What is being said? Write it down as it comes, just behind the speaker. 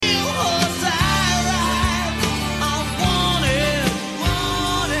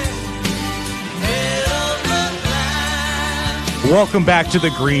Welcome back to the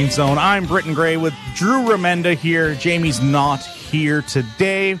Green Zone. I'm Britton Gray with Drew Remenda here. Jamie's not here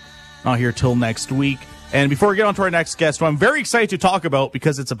today, not here till next week. And before we get on to our next guest, who I'm very excited to talk about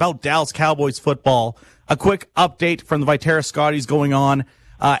because it's about Dallas Cowboys football, a quick update from the Viterra Scotties going on.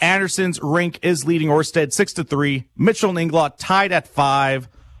 Anderson's rink is leading Orsted 6-3. Mitchell and Inglot tied at 5.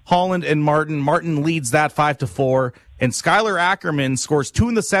 Holland and Martin leads that 5-4. And Skylar Ackerman scores 2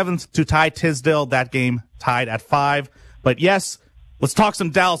 in the 7th to tie Tisdale. That game tied at 5. But yes, let's talk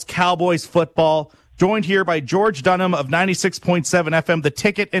some Dallas Cowboys football. Joined here by George Dunham of 96.7 FM, The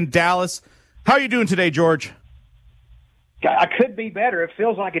Ticket in Dallas. How are you doing today, George? I could be better. It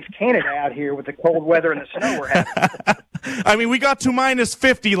feels like it's Canada out here with the cold weather and the snow we're having. I mean, we got to minus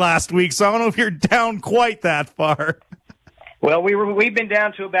 50 last week, so I don't know if you're down quite that far. Well, we've been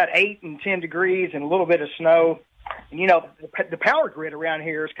down to about 8 and 10 degrees and a little bit of snow. And, you know, the power grid around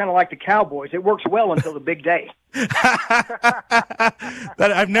here is kind of like the Cowboys. It works well until the big day.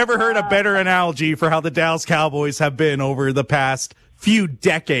 I've never heard a better analogy for how the Dallas Cowboys have been over the past few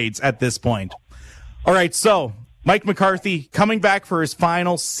decades at this point. All right, so Mike McCarthy coming back for his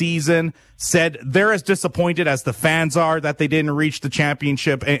final season said they're as disappointed as the fans are that they didn't reach the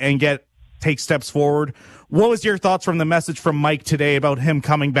championship and take steps forward. What was your thoughts from the message from Mike today about him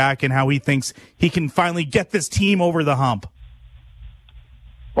coming back and how he thinks he can finally get this team over the hump?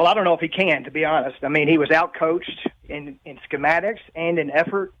 Well, I don't know if he can, to be honest. I mean, he was out-coached in schematics and in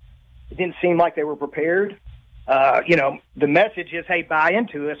effort. It didn't seem like they were prepared. You know, the message is, hey, buy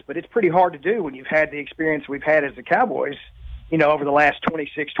into us, but it's pretty hard to do when you've had the experience we've had as the Cowboys, you know, over the last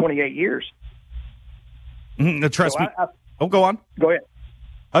 26, 28 years. Trust me. Go on. Go ahead.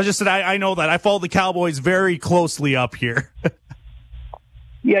 I was just saying, I know that. I follow the Cowboys very closely up here.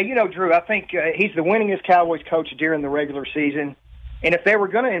 Yeah, you know, Drew, I think he's the winningest Cowboys coach during the regular season. And if they were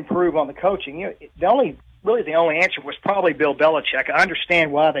going to improve on the coaching, you know, the only answer was probably Bill Belichick. I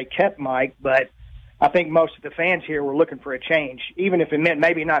understand why they kept Mike, but I think most of the fans here were looking for a change, even if it meant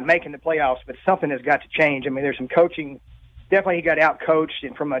maybe not making the playoffs, but something has got to change. I mean, there's some coaching. Definitely he got out-coached,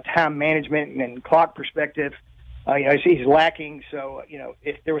 and from a time management and clock perspective, you know, he's lacking. So, you know,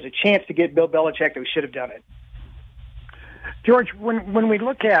 if there was a chance to get Bill Belichick, they should have done it. George, when we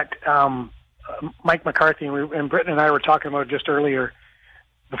look at Mike McCarthy, and Britton and I were talking about it just earlier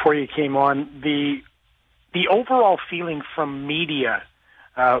before you came on, the overall feeling from media,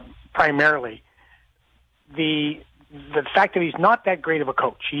 primarily, the fact that he's not that great of a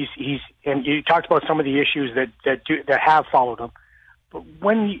coach. He's and you talked about some of the issues that have followed him. But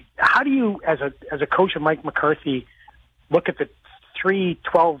how do you, as a coach of Mike McCarthy, look at the 3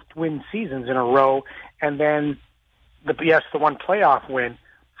 12-win seasons in a row, and then the one playoff win?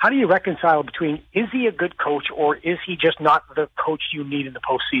 How do you reconcile between, is he a good coach, or is he just not the coach you need in the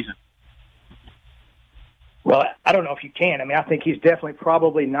postseason? Well, I don't know if you can. I mean, I think he's definitely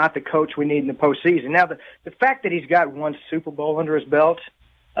probably not the coach we need in the postseason. Now, the fact that he's got one Super Bowl under his belt,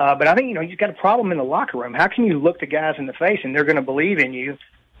 but I think, you know, he's got a problem in the locker room. How can you look the guys in the face and they're going to believe in you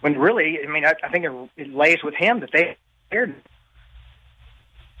when really, I mean, I think it lays with him that they cared.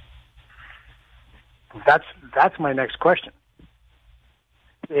 That's my next question.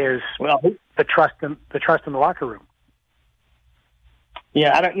 Is the trust in the locker room?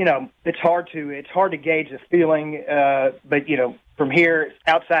 Yeah, it's hard to gauge the feeling, but you know, from here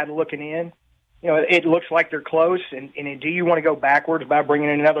outside looking in, you know, it looks like they're close. And do you want to go backwards by bringing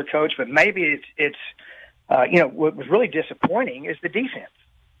in another coach? But maybe it's you know, what was really disappointing is the defense,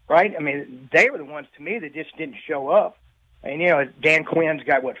 right? I mean, they were the ones to me that just didn't show up. And you know, Dan Quinn's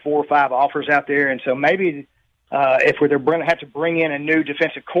got 4 or 5 offers out there, and so maybe if they're going to have to bring in a new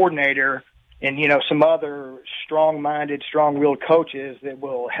defensive coordinator and, you know, some other strong-minded, strong-willed coaches that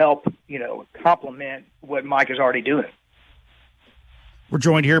will help, you know, complement what Mike is already doing. We're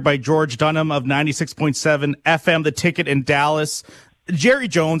joined here by George Dunham of 96.7 FM, The Ticket in Dallas. Jerry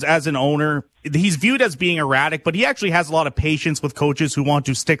Jones, as an owner, he's viewed as being erratic, but he actually has a lot of patience with coaches who want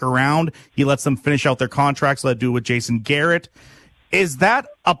to stick around. He lets them finish out their contracts, let do with Jason Garrett. Is that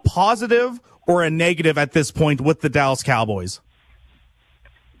a positive or a negative at this point with the Dallas Cowboys?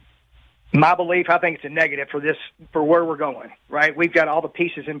 My belief, I think it's a negative for where we're going. Right, we've got all the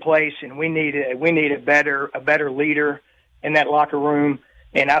pieces in place, and we need a better leader in that locker room.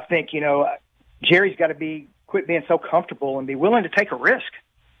 And I think, you know, Jerry's got to quit being so comfortable and be willing to take a risk.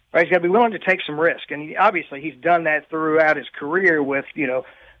 Right, he's got to be willing to take some risk, and obviously he's done that throughout his career with, you know,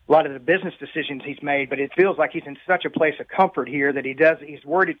 a lot of the business decisions he's made. But it feels like he's in such a place of comfort here that he's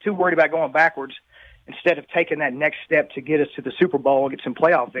too worried about going backwards instead of taking that next step to get us to the Super Bowl and get some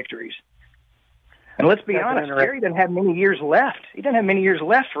playoff victories. And let's be honest, Jerry doesn't have many years left. He doesn't have many years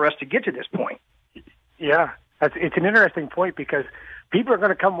left for us to get to this point. Yeah. It's an interesting point because people are going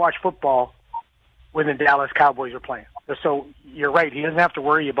to come watch football when the Dallas Cowboys are playing. So you're right. He doesn't have to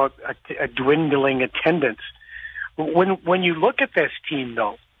worry about a dwindling attendance. When you look at this team,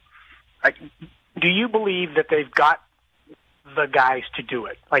 though, do you believe that they've got the guys to do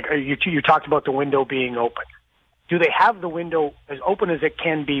it? Like you talked about the window being open. Do they have the window as open as it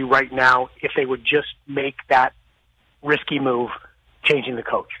can be right now if they would just make that risky move, changing the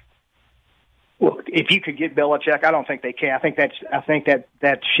coach? Well, if you could get Belichick, I don't think they can. I think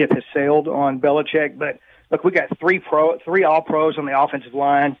that ship has sailed on Belichick. But look, we got three all pros on the offensive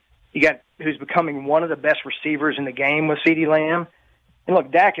line. You got who's becoming one of the best receivers in the game with CeeDee Lamb. And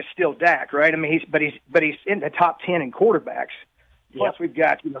look, Dak is still Dak, right? I mean, he's in the top 10 in quarterbacks. Plus, we've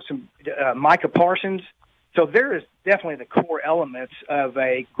got some Micah Parsons. So there is definitely the core elements of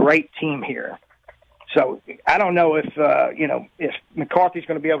a great team here. So I don't know if McCarthy's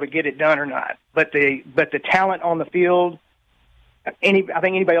going to be able to get it done or not. But the talent on the field, I think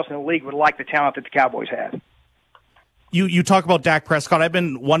anybody else in the league would like the talent that the Cowboys have. You talk about Dak Prescott. I've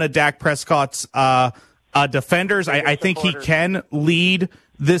been one of Dak Prescott's defenders. I think he can lead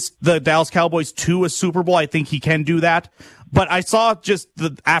the Dallas Cowboys to a Super Bowl. I think he can do that. But I saw just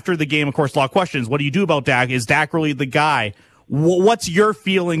after the game, of course, a lot of questions. What do you do about Dak? Is Dak really the guy? What's your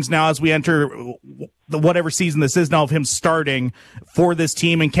feelings now as we enter whatever season this is now of him starting for this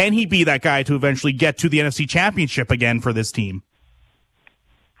team? And can he be that guy to eventually get to the NFC Championship again for this team?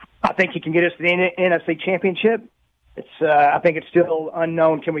 I think he can get us to the NFC Championship. I think it's still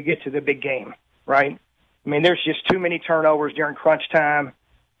unknown. Can we get to the big game, right? I mean, there's just too many turnovers during crunch time,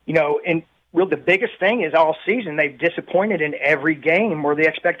 and really the biggest thing is all season they've disappointed in every game where the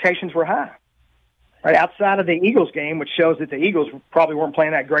expectations were high. Right, outside of the Eagles game, which shows that the Eagles probably weren't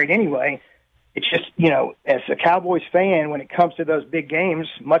playing that great anyway. It's just, as a Cowboys fan, when it comes to those big games,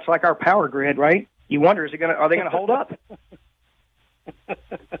 much like our power grid, right? You wonder, are they going to hold up?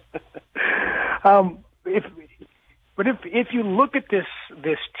 If you look at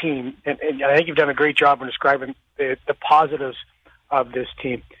this team, and I think you've done a great job in describing the positives of this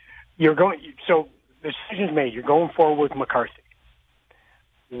team. So the decision's made. You're going forward with McCarthy.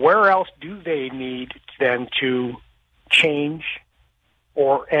 Where else do they need then to change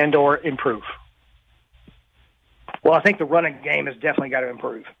or improve? Well, I think the running game has definitely got to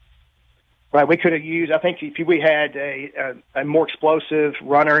improve. Right, we could have used. I think if we had a more explosive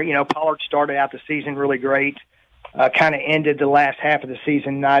runner, Pollard started out the season really great, kind of ended the last half of the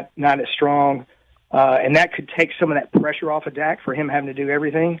season not as strong, and that could take some of that pressure off of Dak for him having to do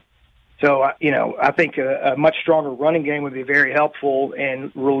everything. So, I think a much stronger running game would be very helpful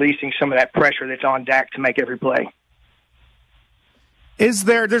in releasing some of that pressure that's on Dak to make every play.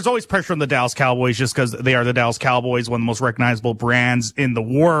 There's always pressure on the Dallas Cowboys just because they are the Dallas Cowboys, one of the most recognizable brands in the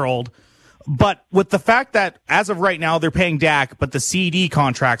world. But with the fact that as of right now, they're paying Dak, but the CD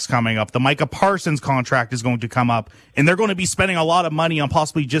contract's coming up, the Micah Parsons contract is going to come up, and they're going to be spending a lot of money on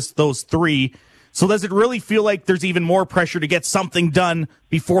possibly just those three. So does it really feel like there's even more pressure to get something done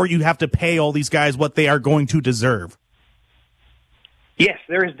before you have to pay all these guys what they are going to deserve? Yes,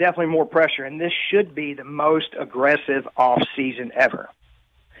 there is definitely more pressure, and this should be the most aggressive offseason ever.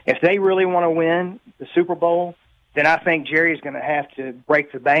 If they really want to win the Super Bowl, then I think Jerry's going to have to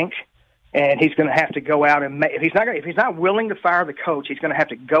break the bank, and he's going to have to go out and if he's not willing to fire the coach, he's going to have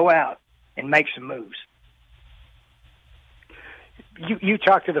to go out and make some moves. You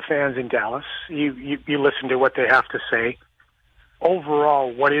talk to the fans in Dallas. You listen to what they have to say.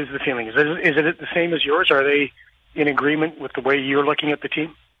 Overall, what is the feeling? Is it the same as yours? Are they in agreement with the way you're looking at the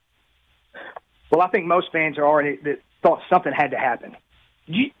team? Well, I think most fans are already thought something had to happen.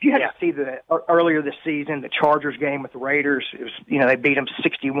 You had to see earlier this season, the Chargers game with the Raiders. It was, they beat them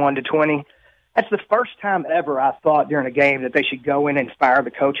 61-20. That's the first time ever I thought during a game that they should go in and fire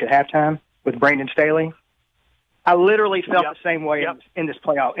the coach at halftime with Brandon Staley. I literally felt the same way in this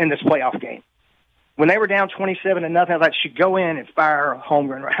playoff game. When they were down 27-0, I thought should go in and fire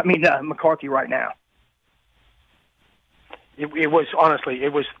McCarthy right now. It was honestly,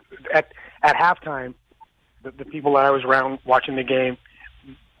 it was at halftime. The people that I was around watching the game,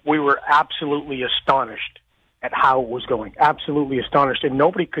 we were absolutely astonished at how it was going. Absolutely astonished, and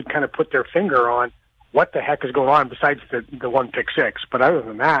nobody could kind of put their finger on what the heck is going on besides the one pick six. But other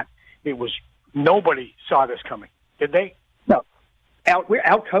than that, it was. Nobody saw this coming, did they? No, we're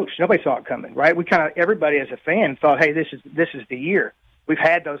out-coached. Nobody saw it coming, right? We everybody as a fan thought, hey, this is the year. We've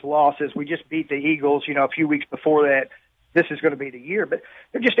had those losses. We just beat the Eagles, a few weeks before that. This is going to be the year, but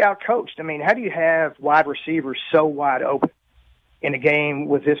they're just out-coached. I mean, how do you have wide receivers so wide open in a game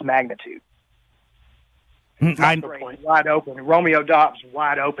with this magnitude? Wide open. Romeo Dobbs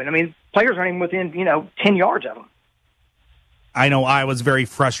wide open. I mean, players aren't even within 10 yards of him. I know I was very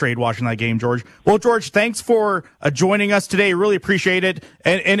frustrated watching that game, George. Well, George, thanks for joining us today. Really appreciate it.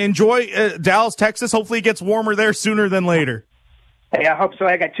 And enjoy Dallas, Texas. Hopefully it gets warmer there sooner than later. Hey, I hope so.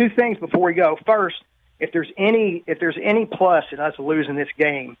 I got two things before we go. First, if there's any plus in us losing this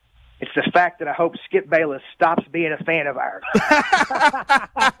game, it's the fact that I hope Skip Bayless stops being a fan of ours.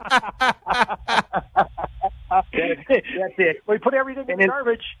 That's it. Well, he put everything in the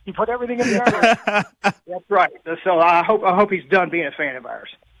garbage. He put everything in the garbage. That's right. So I hope he's done being a fan of ours.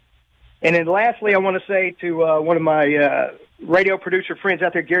 And then lastly, I want to say to one of my radio producer friends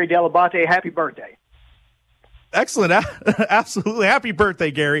out there, Gary Delabate, happy birthday. Excellent. Absolutely. Happy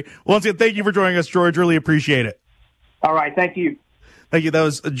birthday, Gary. Once again, thank you for joining us, George. Really appreciate it. All right. Thank you. Thank you. That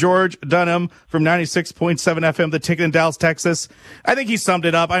was George Dunham from 96.7 FM, The Ticket in Dallas, Texas. I think he summed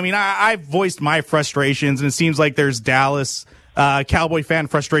it up. I mean, I've voiced my frustrations, and it seems like there's Dallas Cowboy fan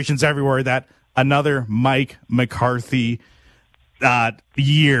frustrations everywhere that another Mike McCarthy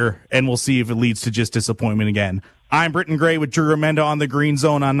year, and we'll see if it leads to just disappointment again. I'm Britton Gray with Drew Remenda on the Green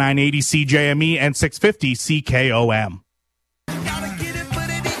Zone on 980 CJME and 650 CKOM.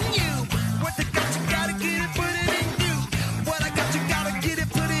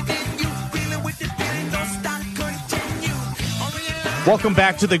 Welcome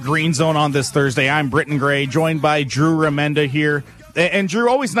back to the Green Zone on this Thursday. I'm Britton Gray, joined by Drew Remenda here. And Drew,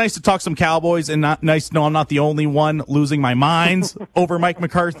 always nice to talk some Cowboys, and nice to know I'm not the only one losing my minds over Mike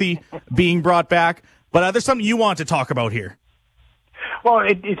McCarthy being brought back. But there's something you want to talk about here. Well,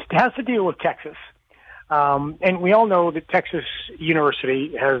 it has to deal with Texas. And we all know that Texas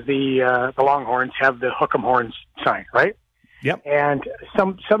University has the Longhorns have the Hook 'em Horns sign, right? Yep. And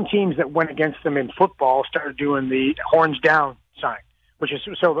some teams that went against them in football started doing the horns down sign, which is,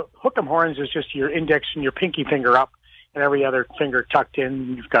 so the Hook 'em Horns is just your index and your pinky finger up and every other finger tucked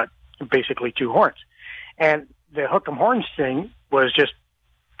in. You've got basically two horns. And the Hook 'em Horns thing was just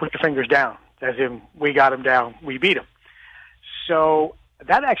put your fingers down, as in we got them down, we beat them. So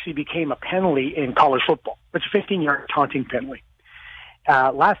that actually became a penalty in college football. It's a 15-yard taunting penalty.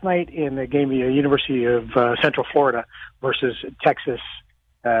 Last night in the game, the University of Central Florida versus Texas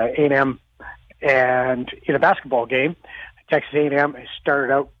A&M, and in a basketball game, Texas A&M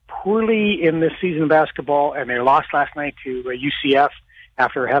started out poorly in this season of basketball, and they lost last night to UCF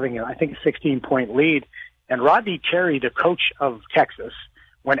after having, I think, a 16-point lead. And Rodney Terry, the coach of Texas,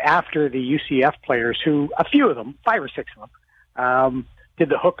 went after the UCF players, who, a few of them, 5 or 6 of them, did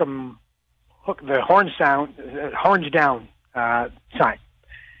the the horns down sign.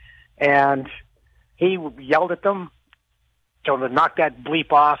 And he yelled at them, told them to knock that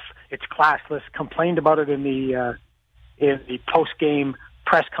bleep off. It's classless. Complained about it in the post-game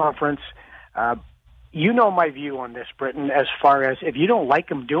press conference. You know my view on this, Britton, as far as if you don't like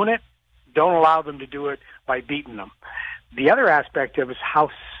them doing it, don't allow them to do it by beating them. The other aspect of it is how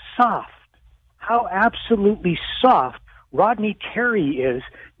absolutely soft Rodney Terry is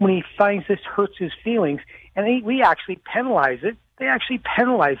when he finds this hurts his feelings, and we actually penalize it. They actually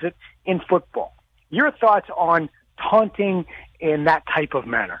penalize it in football. Your thoughts on taunting in that type of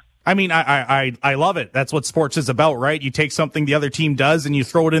manner? I mean, I love it. That's what sports is about, right? You take something the other team does and you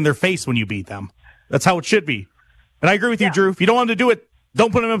throw it in their face when you beat them. That's how it should be. And I agree with you, Drew. If you don't want them to do it,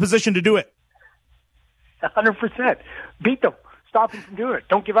 don't put them in a position to do it. 100%. Beat them. Stop them from doing it.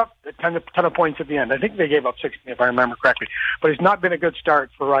 Don't give up a ton of points at the end. I think they gave up 16, if I remember correctly. But it's not been a good start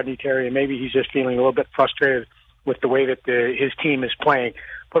for Rodney Terry, and maybe he's just feeling a little bit frustrated with the way that his team is playing.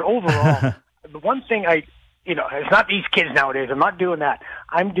 But overall, the one thing it's not these kids nowadays. I'm not doing that.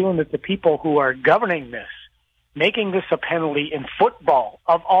 I'm doing that the people who are governing this, making this a penalty in football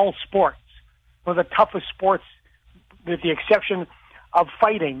of all sports, one of the toughest sports, with the exception of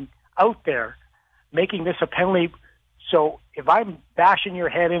fighting out there, making this a penalty. So if I'm bashing your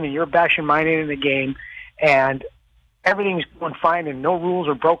head in and you're bashing mine in the game, and everything's going fine and no rules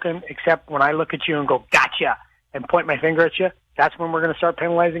are broken except when I look at you and go, gotcha, and point my finger at you, that's when we're going to start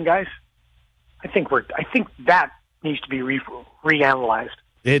penalizing guys? I think that needs to be reanalyzed.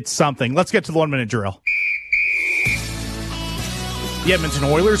 It's something. Let's get to the 1-minute drill. The Edmonton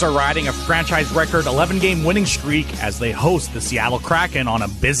Oilers are riding a franchise record 11-game winning streak as they host the Seattle Kraken on a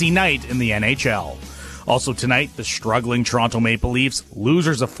busy night in the NHL. Also tonight, the struggling Toronto Maple Leafs,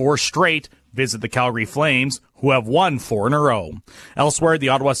 losers of 4 straight, visit the Calgary Flames, who have won 4 in a row. Elsewhere, the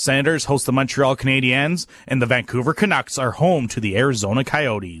Ottawa Senators host the Montreal Canadiens, and the Vancouver Canucks are home to the Arizona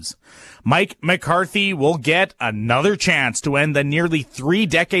Coyotes. Mike McCarthy will get another chance to end the nearly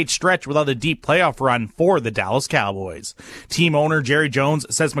 3-decade stretch without a deep playoff run for the Dallas Cowboys. Team owner Jerry Jones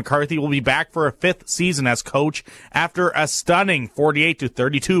says McCarthy will be back for a 5th season as coach after a stunning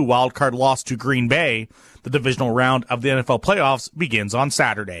 48-32 wildcard loss to Green Bay. The divisional round of the NFL playoffs begins on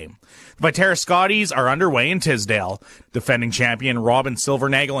Saturday. The Viterra Scotties are underway in Tisdale. Defending champion Robin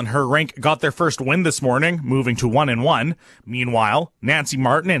Silvernagle and her rink got their first win this morning, moving to 1-1. Meanwhile, Nancy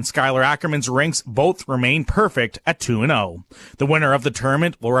Martin and Skylar Ackerman's rinks both remain perfect at 2-0. The winner of the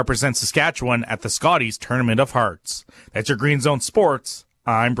tournament will represent Saskatchewan at the Scotties Tournament of Hearts. That's your Green Zone Sports.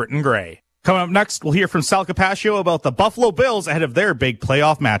 I'm Britton Gray. Coming up next, we'll hear from Sal Capaccio about the Buffalo Bills ahead of their big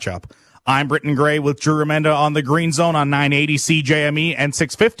playoff matchup. I'm Britton Gray with Drew Remenda on the Green Zone on 980 CJME and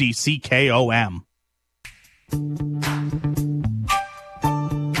 650 CKOM.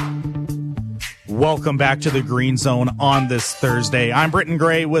 Welcome back to the Green Zone on this Thursday. I'm Britton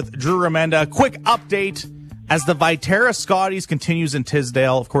Gray with Drew Remenda. Quick update as the Viterra Scotties continues in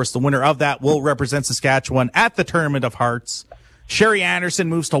Tisdale. Of course, the winner of that will represent Saskatchewan at the Tournament of Hearts. Sherry Anderson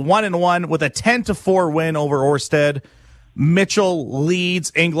moves to 1-1 with a 10-4 win over Orsted. Mitchell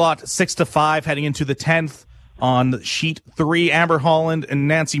leads Inglot 6-5 heading into the 10th on sheet 3. Amber Holland and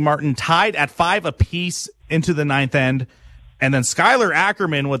Nancy Martin tied at 5 apiece into the 9th end. And then Skylar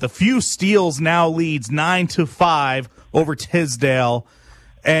Ackerman with a few steals now leads 9-5 over Tisdale.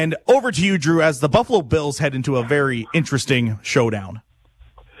 And over to you, Drew, as the Buffalo Bills head into a very interesting showdown.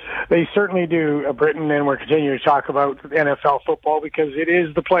 They certainly do, Britton, and we're continuing to talk about NFL football because it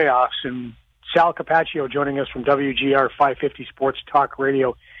is the playoffs. And Sal Capaccio joining us from WGR 550 Sports Talk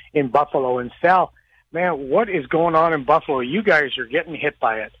Radio in Buffalo. And Sal, man, what is going on in Buffalo? You guys are getting hit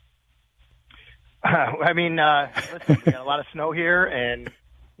by it. I mean, listen, we got a lot of snow here, and,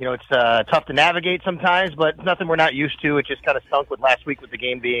 you know, it's tough to navigate sometimes, but it's nothing we're not used to. It just kind of stunk with last week with the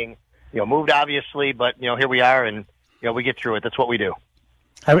game being, you know, moved, obviously, but, you know, here we are, and, you know, we get through it. That's what we do.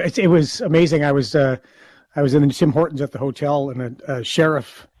 It was amazing. I was in Tim Hortons at the hotel, and a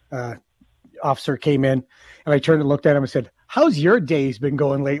sheriff officer came in, and I turned and looked at him and said, "How's your days been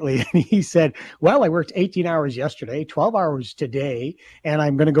going lately?" And he said, "Well, I worked 18 hours yesterday, 12 hours today, and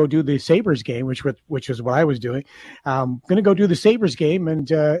I'm going to go do the Sabres game," which is what I was doing. I'm going to go do the Sabres game and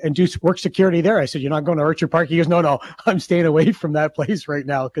do work security there. I said, "You're not going to Orchard Park?" He goes, No, I'm staying away from that place right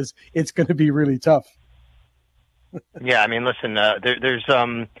now because it's going to be really tough. Yeah, I mean, listen, there's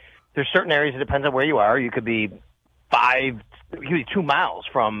certain areas. It depends on where you are. You could be 2 miles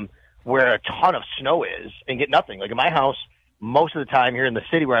from where a ton of snow is and get nothing. Like in my house, most of the time here in the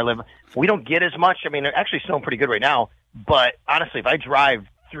city where I live, we don't get as much. I mean, it's actually snowing pretty good right now. But honestly, if I drive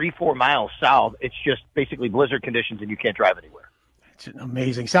 3-4 miles south, it's just basically blizzard conditions and you can't drive anywhere. It's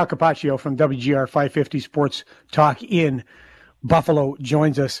amazing. Sal Capaccio from WGR 550 Sports Talk in Buffalo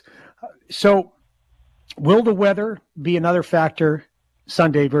joins us. So will the weather be another factor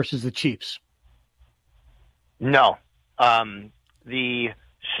Sunday versus the Chiefs? No. The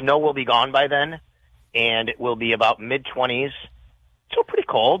snow will be gone by then, and it will be about mid-20s. Still pretty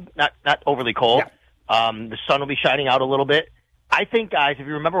cold, not overly cold. Yeah. The sun will be shining out a little bit. I think, guys, if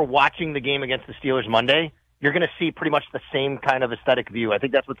you remember watching the game against the Steelers Monday, you're going to see pretty much the same kind of aesthetic view. I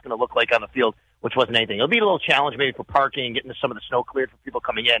think that's what's going to look like on the field, which wasn't anything. It'll be a little challenge maybe for parking, getting some of the snow cleared for people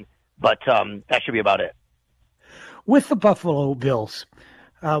coming in, but that should be about it. With the Buffalo Bills,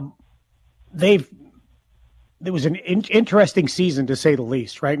 there was an interesting season, to say the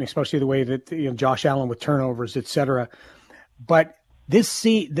least, right? And especially the way that Josh Allen with turnovers, et cetera. But this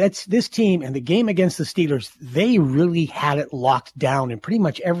team and the game against the Steelers, they really had it locked down in pretty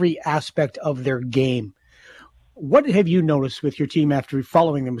much every aspect of their game. What have you noticed with your team after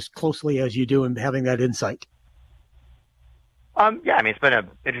following them as closely as you do and having that insight? Yeah, I mean, it's been an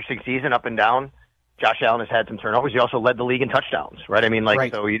interesting season up and down. Josh Allen has had some turnovers. He also led the league in touchdowns, right? I mean,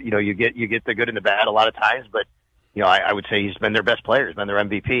 right. So you get the good and the bad a lot of times, but I would say he's been their best player, he's been their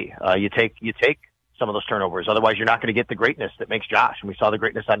MVP. You take some of those turnovers, otherwise you're not going to get the greatness that makes Josh. And we saw the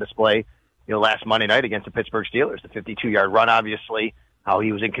greatness on display, last Monday night against the Pittsburgh Steelers, the 52-yard run, obviously, how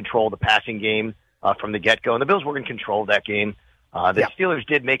he was in control of the passing game from the get-go, and the Bills were in control of that game. The Steelers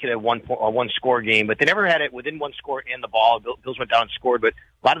did make it a one-score game, but they never had it within one score and the ball. Bills went down and scored, but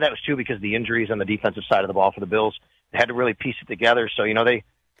a lot of that was, too, because of the injuries on the defensive side of the ball for the Bills. They had to really piece it together. So,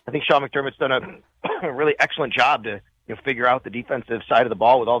 I think Sean McDermott's done a really excellent job to figure out the defensive side of the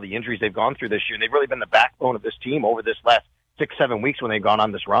ball with all the injuries they've gone through this year. And they've really been the backbone of this team over this last 6-7 weeks when they've gone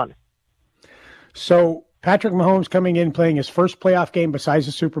on this run. So Patrick Mahomes coming in, playing his first playoff game besides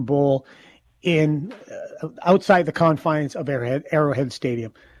the Super Bowl. in outside the confines of Arrowhead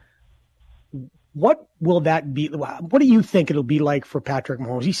Stadium. What will that be? What do you think it'll be like for Patrick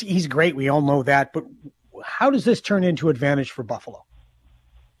Mahomes? He's great. We all know that. But how does this turn into advantage for Buffalo?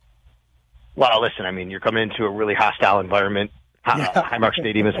 Well, listen, I mean, you're coming into a really hostile environment. Highmark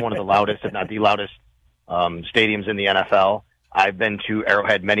Stadium is one of the loudest, if not the loudest, stadiums in the NFL. I've been to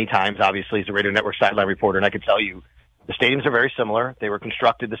Arrowhead many times, obviously, as a Radio Network sideline reporter, and I can tell you the stadiums are very similar. They were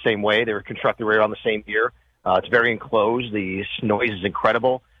constructed the same way. They were constructed right around the same year. It's very enclosed. The noise is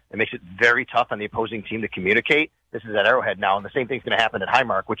incredible. It makes it very tough on the opposing team to communicate. This is at Arrowhead now, and the same thing's going to happen at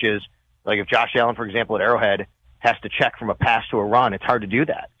Highmark, which is, like, if Josh Allen, for example, at Arrowhead has to check from a pass to a run, it's hard to do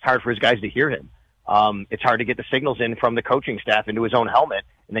that. It's hard for his guys to hear him. It's hard to get the signals in from the coaching staff into his own helmet,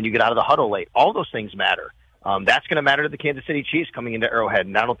 and then you get out of the huddle late. All those things matter. That's going to matter to the Kansas City Chiefs coming into Arrowhead,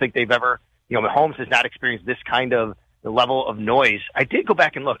 and I don't think they've ever, Mahomes has not experienced this kind of the level of noise. I did go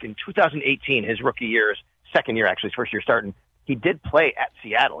back and look. In 2018, his rookie year, second year actually, his first year starting, he did play at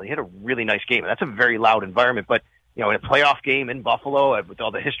Seattle. He had a really nice game, and that's a very loud environment. But, in a playoff game in Buffalo, with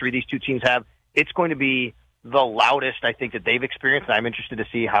all the history these two teams have, it's going to be the loudest, I think, that they've experienced. And I'm interested to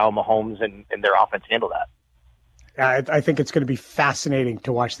see how Mahomes and their offense handle that. I think it's going to be fascinating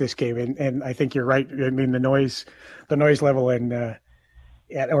to watch this game, and I think you're right. I mean, the noise level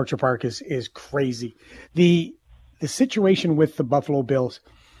at Orchard Park is crazy. The situation with the Buffalo Bills,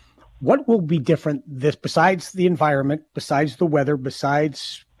 what will be different besides the environment, besides the weather,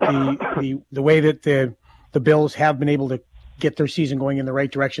 besides the way that the Bills have been able to get their season going in the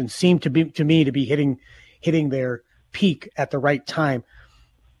right direction, seem to me to be hitting their peak at the right time.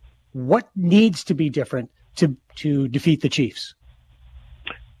 What needs to be different to defeat the Chiefs?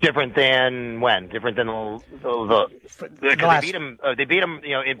 Different than when? Different than they beat them. They beat them,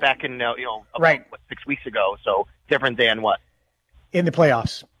 back in right 6 weeks ago. So different than what? In the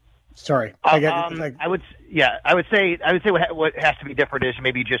playoffs. Sorry, I would say what has to be different is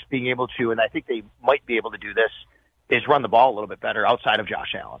maybe just being able to, and I think they might be able to do this, is run the ball a little bit better outside of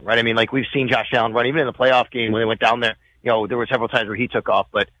Josh Allen, right? I mean, like we've seen Josh Allen run even in the playoff game when they went down there. There were several times where he took off,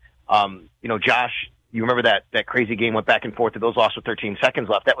 but Josh, you remember that crazy game went back and forth. The Bills lost with 13 seconds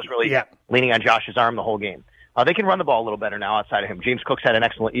left. That was really leaning on Josh's arm the whole game. They can run the ball a little better now outside of him. James Cook's had an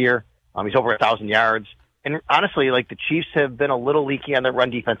excellent year. He's over 1,000 yards. And honestly, like the Chiefs have been a little leaky on their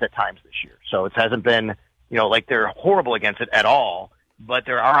run defense at times this year. So it hasn't been, like they're horrible against it at all. But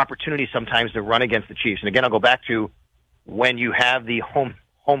there are opportunities sometimes to run against the Chiefs. And again, I'll go back to when you have the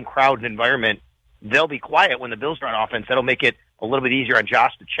home crowd environment, they'll be quiet when the Bills run offense. That'll make it a little bit easier on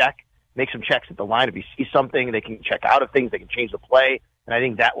Josh to check, make some checks at the line. If he sees something, they can check out of things. They can change the play. And I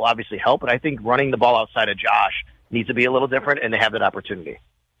think that will obviously help. But I think running the ball outside of Josh needs to be a little different, and they have that opportunity.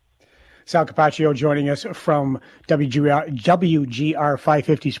 Sal Capaccio joining us from WGR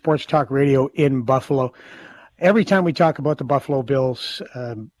 550 Sports Talk Radio in Buffalo. Every time we talk about the Buffalo Bills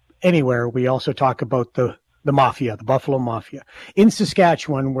anywhere, we also talk about the Mafia, the Buffalo Mafia. In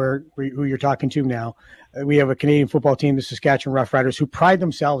Saskatchewan, who you're talking to now, we have a Canadian football team, the Saskatchewan Roughriders, who pride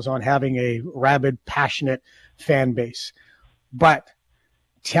themselves on having a rabid, passionate fan base. But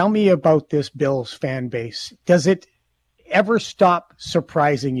tell me about this Bills fan base. Does it ever stop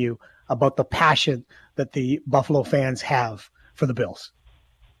surprising you about the passion that the Buffalo fans have for the Bills?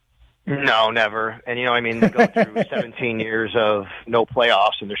 No, never. And, they go through 17 years of no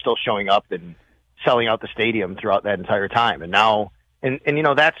playoffs, and they're still showing up and selling out the stadium throughout that entire time. And now, and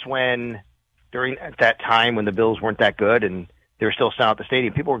that's when, during that time when the Bills weren't that good and they were still selling out the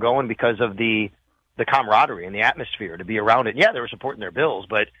stadium, people were going because of the camaraderie and the atmosphere to be around it. Yeah, they were supporting their Bills,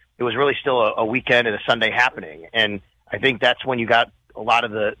 but it was really still a weekend and a Sunday happening. And I think that's when you got a lot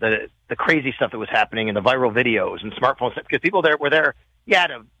of the crazy stuff that was happening and the viral videos and smartphones, because people were there,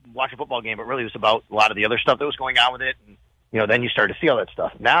 to watch a football game, but really it was about a lot of the other stuff that was going on with it. And, then you start to see all that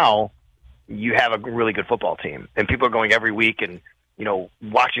stuff. Now you have a really good football team, and people are going every week and,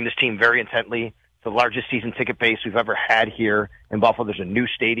 watching this team very intently. It's the largest season ticket base we've ever had here in Buffalo. There's a new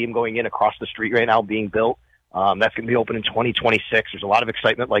stadium going in across the street right now being built. That's going to be open in 2026. There's a lot of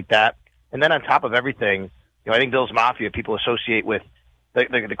excitement like that. And then on top of everything, I think Bills Mafia people associate with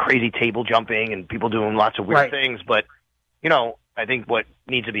the crazy table jumping and people doing lots of weird things. But, I think what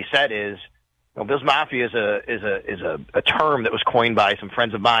needs to be said is, Bills Mafia is a term that was coined by some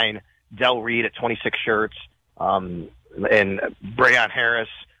friends of mine, Del Reed at 26 Shirts, and Brayon Harris,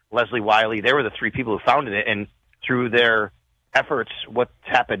 Leslie Wiley. They were the three people who founded it. And through their efforts, what's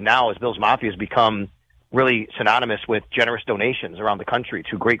happened now is Bills Mafia has become really synonymous with generous donations around the country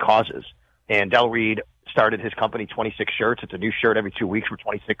to great causes. And Del Reed started his company, 26 Shirts. It's a new shirt every 2 weeks for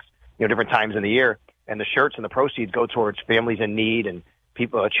 26 different times in the year. And the shirts and the proceeds go towards families in need and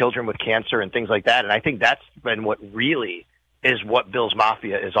people, children with cancer and things like that. And I think that's been what really is what Bills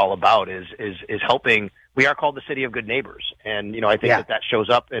Mafia is all about, is helping. We are called the city of good neighbors. And, I think that shows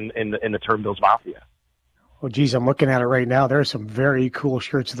up in the term Bills Mafia. Well, geez, I'm looking at it right now. There are some very cool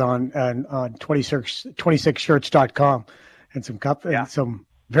shirts on 26shirts.com and some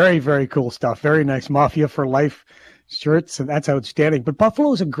very, very cool stuff. Very nice Mafia for Life shirts, and that's outstanding. But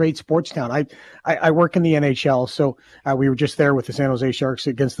Buffalo is a great sports town. I work in the NHL, so we were just there with the San Jose Sharks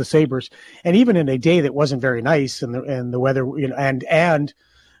against the Sabres, and even in a day that wasn't very nice, and the weather, and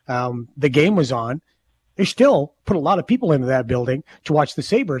the game was on, they still put a lot of people into that building to watch the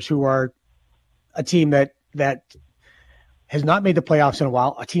Sabres, who are a team that has not made the playoffs in a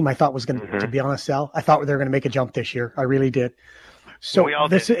while. A team I thought was going to be honest, Sal, I thought they were going to make a jump this year. I really did. So we all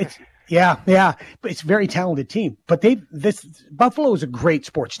did. Yeah, but it's a very talented team. But Buffalo is a great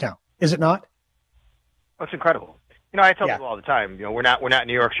sports town, is it not? That's incredible. I tell people all the time, we're not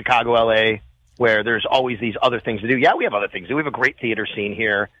New York, Chicago, LA, where there's always these other things to do. Yeah, we have other things to do. We have a great theater scene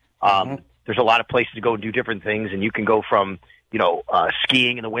here. There's a lot of places to go do different things, and you can go from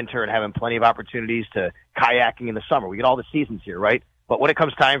skiing in the winter and having plenty of opportunities to kayaking in the summer. We get all the seasons here, right? But when it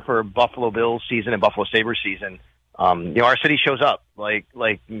comes time for Buffalo Bills season and Buffalo Sabres season, our city shows up like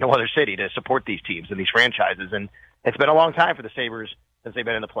no other city to support these teams and these franchises. And it's been a long time for the Sabres since they've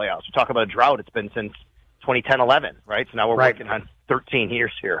been in the playoffs. We talk about a drought. It's been since 2010-11, right? So now we're working on 13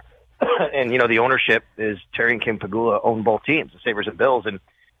 years here. And, the ownership is Terry and Kim Pagula own both teams, the Sabres and Bills. And,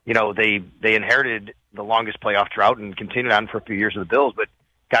 they inherited the longest playoff drought and continued on for a few years with the Bills, but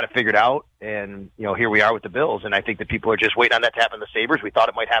got it figured out. And, here we are with the Bills. And I think that people are just waiting on that to happen to the Sabres. We thought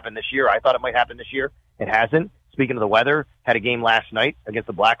it might happen this year. I thought it might happen this year. It hasn't. Speaking of the weather, had a game last night against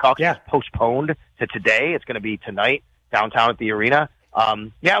the Blackhawks. Yeah. It's postponed to today. It's going to be tonight downtown at the arena.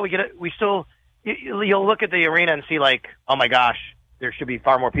 We get it. We still, you'll look at the arena and see oh my gosh, there should be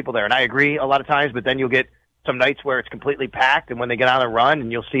far more people there. And I agree a lot of times, but then you'll get some nights where it's completely packed, and when they get on a run,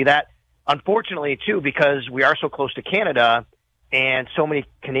 and you'll see that. Unfortunately, too, because we are so close to Canada, and so many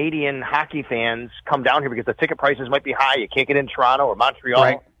Canadian hockey fans come down here because the ticket prices might be high. You can't get in Toronto or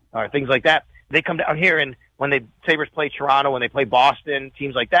Montreal or things like that. They come down here, and when the Sabres play Toronto, when they play Boston,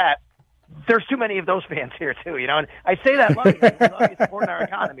 teams like that, there's too many of those fans here, too. And I say that lovingly. We love you supporting our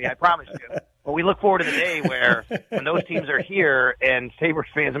economy, I promise you. But we look forward to the day where when those teams are here and Sabres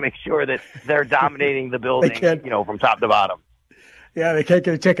fans make sure that they're dominating the building, from top to bottom. Yeah, they can't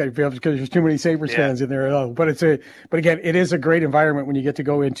get a ticket because there's too many Sabres fans in there at all. But again, it is a great environment when you get to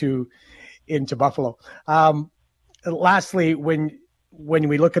go into Buffalo. Lastly, when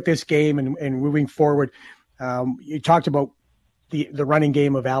we look at this game and moving forward, you talked about the running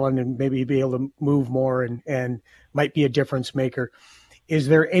game of Allen and maybe be able to move more and might be a difference maker. Is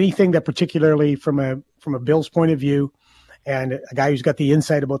there anything that particularly from a Bills point of view and a guy who's got the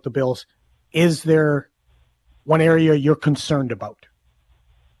insight about the Bills, is there one area you're concerned about?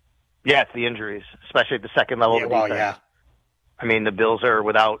 Yeah, it's the injuries, especially at the second level of the defense. Yeah. I mean, the Bills are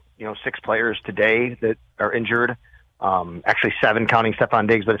without, 6 players today that are injured. Actually 7 counting Stephon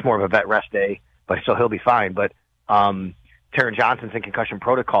Diggs, but it's more of a vet rest day, so he'll be fine. But Taron Johnson's in concussion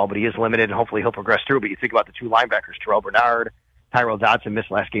protocol, but he is limited, and hopefully he'll progress through. But you think about the 2 linebackers, Terrell Bernard, Tyrell Dodson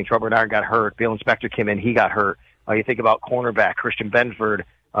missed last game. Terrell Bernard got hurt. Balen Spector came in. He got hurt. You think about cornerback, Christian Benford.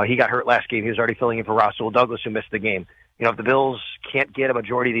 He got hurt last game. He was already filling in for Russell Douglas, who missed the game. If the Bills can't get a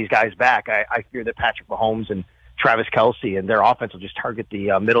majority of these guys back, I fear that Patrick Mahomes and Travis Kelce and their offense will just target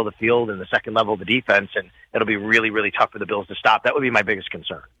the middle of the field and the second level of the defense, and it'll be really, really tough for the Bills to stop. That would be my biggest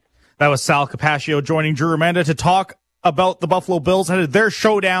concern. That was Sal Capaccio joining Drew Remenda to talk about the Buffalo Bills headed their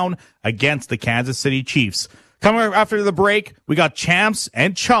showdown against the Kansas City Chiefs. Coming up after the break, we got Champs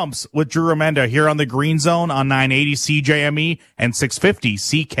and Chumps with Drew Remenda here on the Green Zone on 980 CJME and 650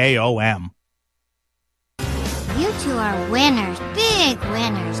 CKOM. You two are winners, big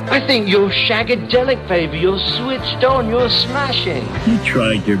winners. I think you're shagadelic, baby. You're switched on. You're smashing. You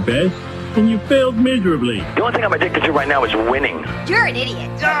tried your best, and you failed miserably. The only thing I'm addicted to right now is winning. You're an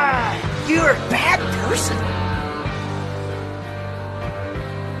idiot. You're a bad person.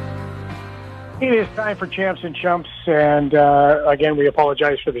 It is time for Champs and Chumps, and again, we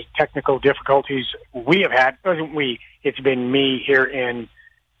apologize for the technical difficulties we have had. Wasn't we? It's been me here in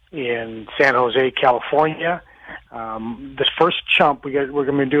San Jose, California. This first chump, we're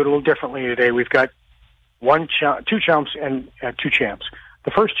going to do it a little differently today. We've got 2 chumps and 2 champs. The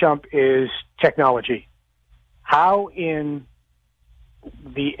first chump is technology. How in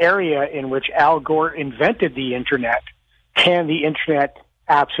the area in which Al Gore invented the internet can the internet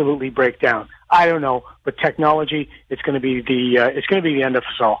absolutely break down? I don't know, but technology, it's going to be the end of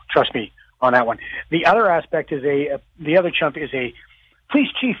us all. Trust me on that one. The other aspect is the other chump is a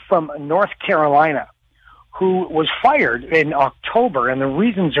police chief from North Carolina who was fired in October, and the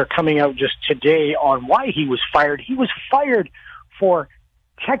reasons are coming out just today on why he was fired. He was fired for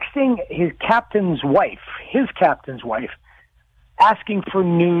texting his captain's wife, asking for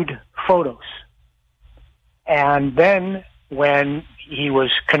nude photos. And then when he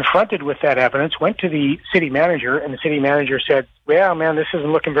was confronted with that evidence, went to the city manager, and the city manager said, well, man, this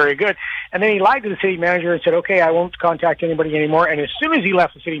isn't looking very good. And then he lied to the city manager and said, okay, I won't contact anybody anymore. And as soon as he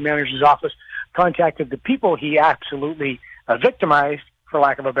left the city manager's office, contacted the people he absolutely victimized, for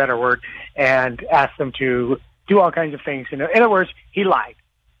lack of a better word, and asked them to do all kinds of things. In other words, he lied.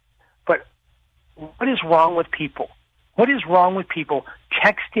 But what is wrong with people? What is wrong with people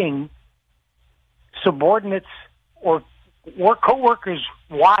texting subordinates or co-workers'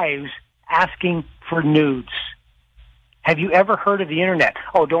 wives asking for nudes? Have you ever heard of the internet?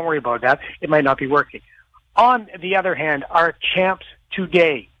 Oh, don't worry about that. It might not be working. On the other hand, our champs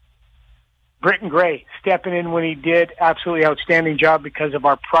today, Britton Gray stepping in when he did, absolutely outstanding job because of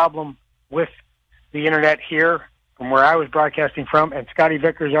our problem with the internet here from where I was broadcasting from, and Scotty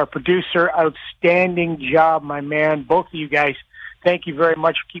Vickers, our producer, outstanding job, my man. Both of you guys, thank you very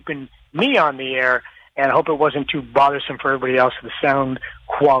much for keeping me on the air, and I hope it wasn't too bothersome for everybody else. The sound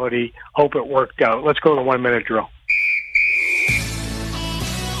quality, hope it worked out. Let's go to the 1 minute drill.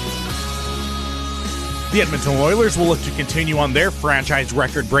 The Edmonton Oilers will look to continue on their franchise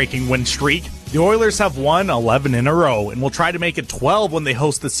record-breaking win streak. The Oilers have won 11 in a row and will try to make it 12 when they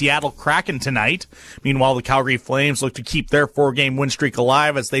host the Seattle Kraken tonight. Meanwhile, the Calgary Flames look to keep their 4-game win streak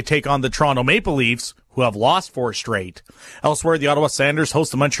alive as they take on the Toronto Maple Leafs, who have lost 4 straight. Elsewhere, the Ottawa Senators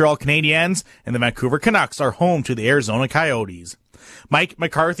host the Montreal Canadiens, and the Vancouver Canucks are home to the Arizona Coyotes. Mike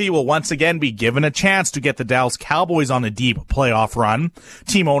McCarthy will once again be given a chance to get the Dallas Cowboys on a deep playoff run.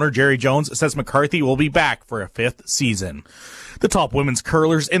 Team owner Jerry Jones says McCarthy will be back for a 5th season. The top women's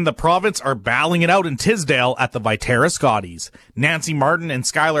curlers in the province are battling it out in Tisdale at the Viterra Scotties. Nancy Martin and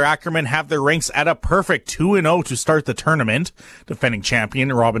Skylar Ackerman have their ranks at a perfect 2-0 to start the tournament. Defending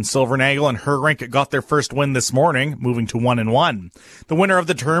champion Robin Silvernagle and her rank got their first win this morning, moving to 1-1. The winner of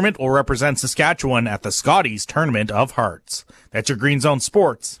the tournament will represent Saskatchewan at the Scotties Tournament of Hearts. That's your Green Zone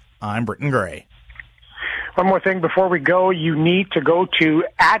Sports. I'm Britton Gray. One more thing before we go, you need to go to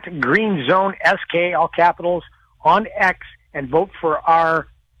 @GreenZoneSK, all capitals, on X, and vote for our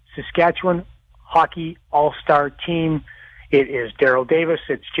Saskatchewan Hockey All-Star team. It is Daryl Davis,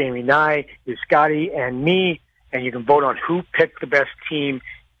 it's Jamie Nye, it's Scotty, and me, and you can vote on who picked the best team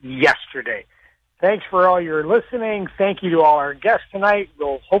yesterday. Thanks for all your listening. Thank you to all our guests tonight.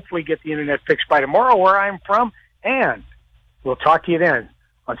 We'll hopefully get the internet fixed by tomorrow where I'm from, and we'll talk to you then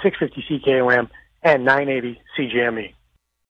on 650 CKOM and 980 CJME.